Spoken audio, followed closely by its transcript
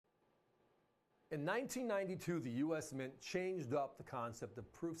In 1992, the U.S. Mint changed up the concept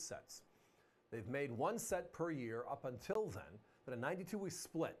of proof sets. They've made one set per year up until then, but in 92 we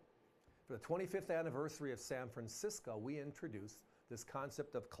split. For the 25th anniversary of San Francisco, we introduced this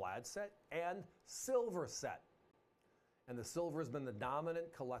concept of clad set and silver set. And the silver has been the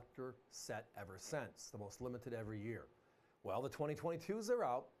dominant collector set ever since, the most limited every year. Well, the 2022s are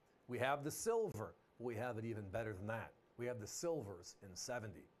out. We have the silver, but we have it even better than that. We have the silvers in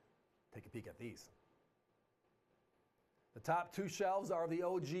 70. Take a peek at these. The top two shelves are the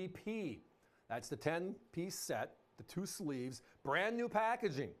OGP. That's the 10-piece set, the two sleeves, brand new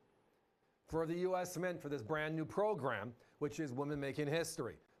packaging for the U.S. Mint for this brand new program, which is Women Making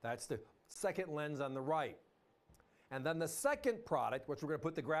History. That's the second lens on the right. And then the second product, which we're going to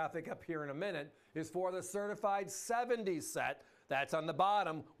put the graphic up here in a minute, is for the certified 70s set. That's on the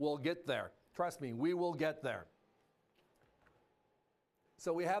bottom. We'll get there. Trust me, we will get there.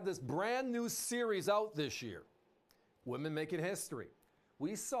 So we have this brand new series out this year, Women Making History.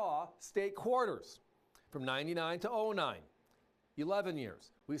 We saw state quarters from 99 to 09, 11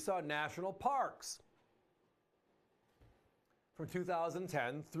 years. We saw national parks from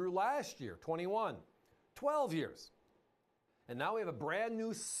 2010 through last year, 21, 12 years. And now we have a brand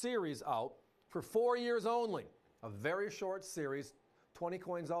new series out for 4 years only, a very short series, 20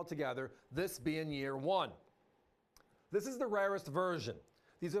 coins altogether, this being year one. This is the rarest version.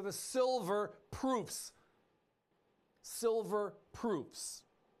 These are the silver proofs. Silver proofs.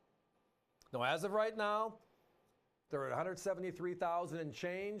 Now, as of right now, they're at 173,000 and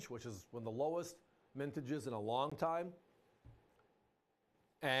change, which is one of the lowest mintages in a long time.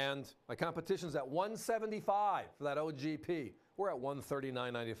 And my competition's at 175 for that OGP. We're at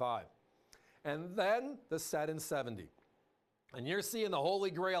 139.95. And then the set in 70. And you're seeing the holy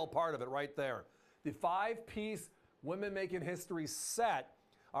grail part of it right there. The 5-piece Women Making History set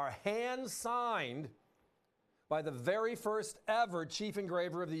are hand-signed by the very first ever chief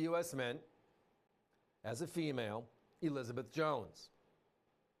engraver of the U.S. Mint, as a female, Elizabeth Jones.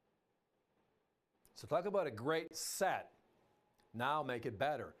 So talk about a great set. Now make it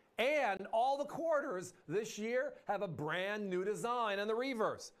better. And all the quarters this year have a brand new design on the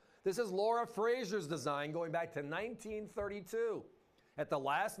reverse. This is Laura Fraser's design going back to 1932. At the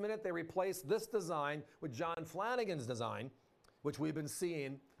last minute, they replaced this design with John Flanagan's design, which we've been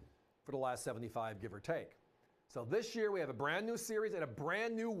seeing for the last 75, give or take. So this year we have a brand new series and a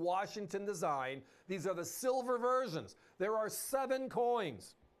brand new Washington design. These are the silver versions. There are 7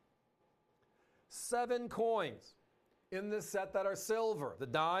 coins. 7 coins in this set that are silver. The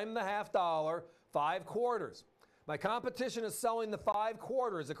dime, the half dollar, 5 quarters. My competition is selling the 5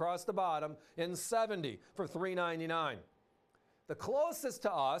 quarters across the bottom in 70 for $3.99. The closest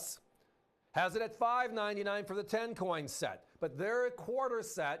to us has it at $5.99 for the 10 coin set, but their quarter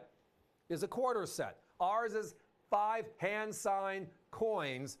set is a quarter set. Ours is 5 hand-signed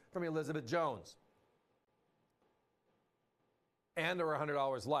coins from Elizabeth Jones. And they're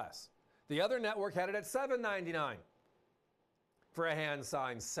 $100 less. The other network had it at $7.99 for a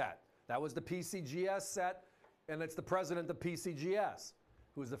hand-signed set. That was the PCGS set, and it's the president of PCGS,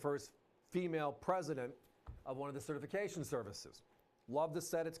 who was the first female president of one of the certification services. Love the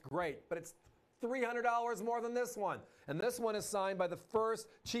set, it's great, but it's $300 more than this one. And this one is signed by the first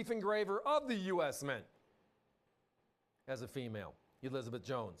chief engraver of the U.S. Mint as a female, Elizabeth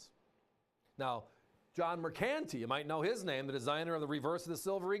Jones. Now, John Mercanti, you might know his name, the designer of the reverse of the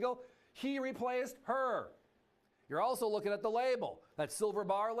Silver Eagle, he replaced her. You're also looking at the label, that silver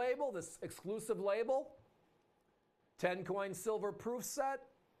bar label, this exclusive label, 10 coin silver proof set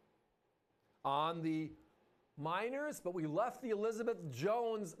on the minors, but we left the Elizabeth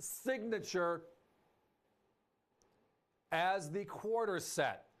Jones signature as the quarter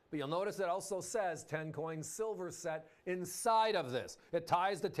set. But you'll notice it also says 10 coin silver set inside of this. It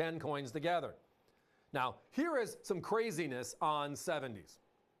ties the 10 coins together. Now, here is some craziness on 70s.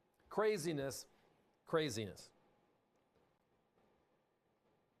 Craziness, craziness.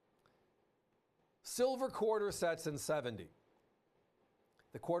 Silver quarter sets in 70.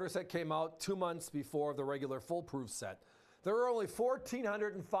 The quarter set came out 2 months before the regular full proof set. There are only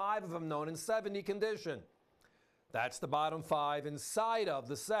 1,405 of them known in 70 condition. That's the bottom 5 inside of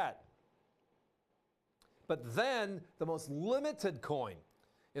the set. But then the most limited coin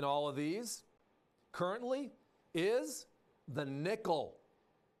in all of these currently is the nickel.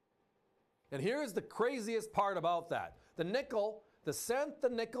 And here's the craziest part about that. The nickel, the cent, the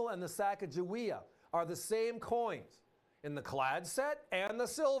nickel, and the Sacagawea are the same coins in the clad set and the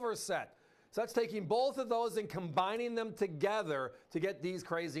silver set. So that's taking both of those and combining them together to get these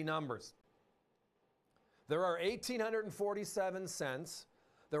crazy numbers. There are 1,847 cents,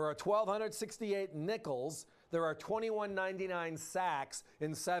 There are 1,268 nickels. There are 2,199 sacks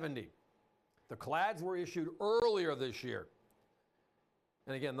in 70. The clads were issued earlier this year.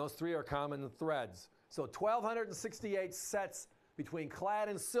 And again, those three are common threads. So 1,268 sets between clad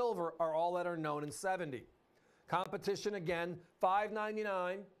and silver are all that are known in 70. Competition again,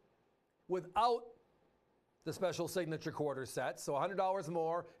 $5.99 without the special signature quarter set, so $100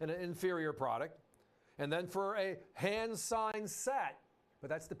 more in an inferior product. And then for a hand-signed set, but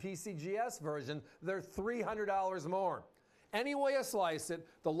that's the PCGS version, they're $300 more. Any way you slice it,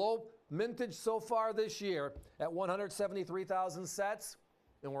 the low mintage so far this year at 173,000 sets,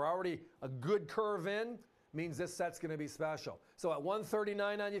 and we're already a good curve in, means this set's going to be special. So at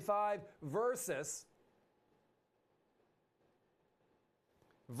 $139.95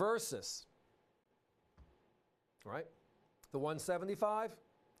 versus right, the $175,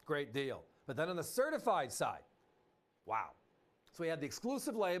 great deal. But then on the certified side, wow. So we had the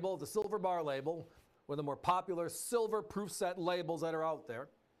exclusive label, the silver bar label, one of the more popular silver proof set labels that are out there.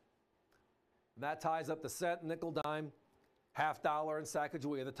 And that ties up the cent, nickel, dime, half dollar, and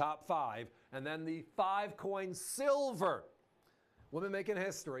Sacagawea, the top five. And then the 5-coin silver, women making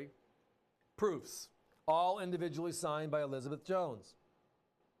history, proofs, all individually signed by Elizabeth Jones.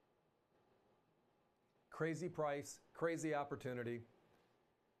 Crazy price, crazy opportunity.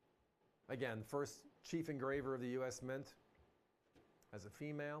 Again, first chief engraver of the U.S. Mint as a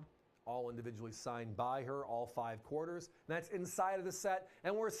female, all individually signed by her, all 5 quarters. And that's inside of the set,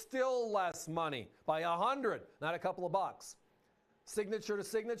 and we're still less money by $100, not a couple of bucks. Signature to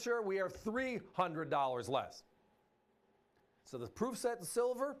signature, we are $300 less. So the proof set in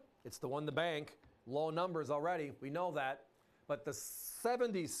silver, it's the one to bank. Low numbers already, we know that. But the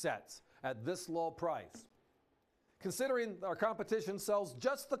 70 sets at this low price, considering our competition sells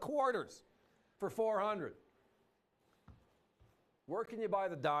just the quarters for $400. Where can you buy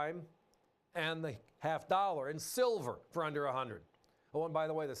the dime and the half dollar in silver for under $100? Oh, and by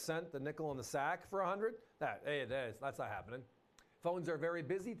the way, the cent, the nickel, and the sack for $100? That's not happening. Phones are very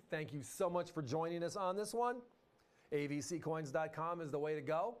busy. Thank you so much for joining us on this one. avccoins.com is the way to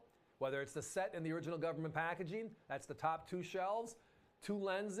go. Whether it's the set in the original government packaging, that's the top 2 shelves, 2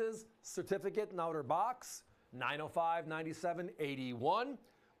 lenses, certificate and outer box, $905, $97, $81,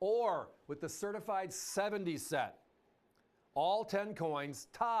 or with the certified 70 set. All 10 coins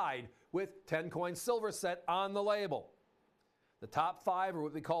tied with 10-coin silver set on the label. The top 5 are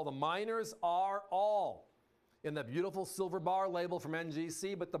what we call the minors, are all in the beautiful silver bar label from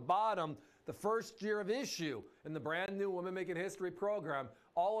NGC, but the bottom, the first year of issue in the brand new Women Making History program,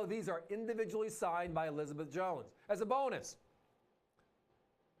 all of these are individually signed by Elizabeth Jones. As a bonus,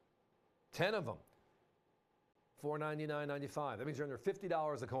 10 of them, $499.95. That means you're under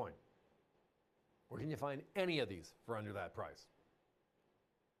 $50 a coin. Where can you find any of these for under that price?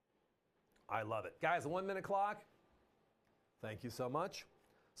 I love it. Guys, the 1 minute clock. Thank you so much.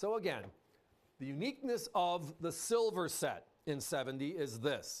 So again, the uniqueness of the silver set in 70 is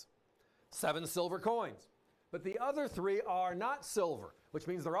this. 7 silver coins. But the other 3 are not silver, which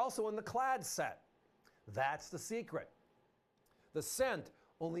means they're also in the clad set. That's the secret. The cent,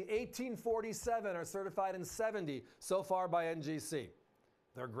 only 1847 are certified in 70 so far by NGC.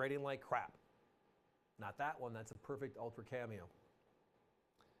 They're grading like crap. Not that one, that's a perfect ultra cameo.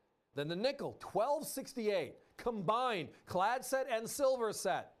 Then the nickel, 1268, combined clad set and silver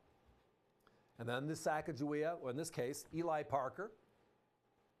set. And then the Sacagawea, or in this case, Eli Parker,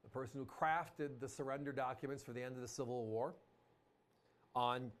 the person who crafted the surrender documents for the end of the Civil War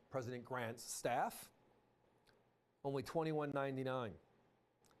on President Grant's staff, only $21.99.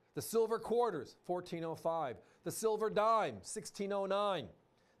 The silver quarters, $14.05. The silver dime, $16.09.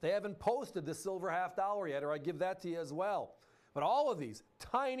 They haven't posted the silver half dollar yet, or I give that to you as well. But all of these,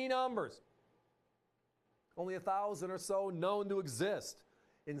 tiny numbers. Only 1,000 or so known to exist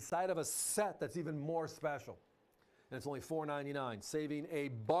inside of a set that's even more special. And it's only $4.99, saving a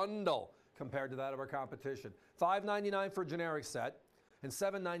bundle compared to that of our competition. $5.99 for a generic set and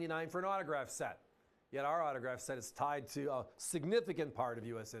 $7.99 for an autograph set. Yet our autograph set is tied to a significant part of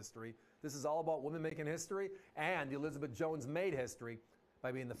U.S. history. This is all about women making history, and Elizabeth Jones made history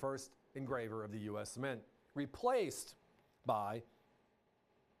by being the first engraver of the U.S. Mint. Replaced by,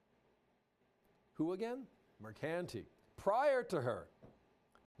 who again? Mercanti. Prior to her,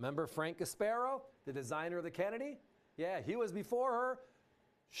 remember Frank Gasparo, the designer of the Kennedy? Yeah, he was before her.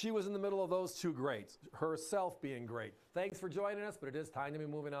 She was in the middle of those 2 greats, herself being great. Thanks for joining us, but it is time to be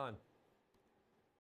moving on.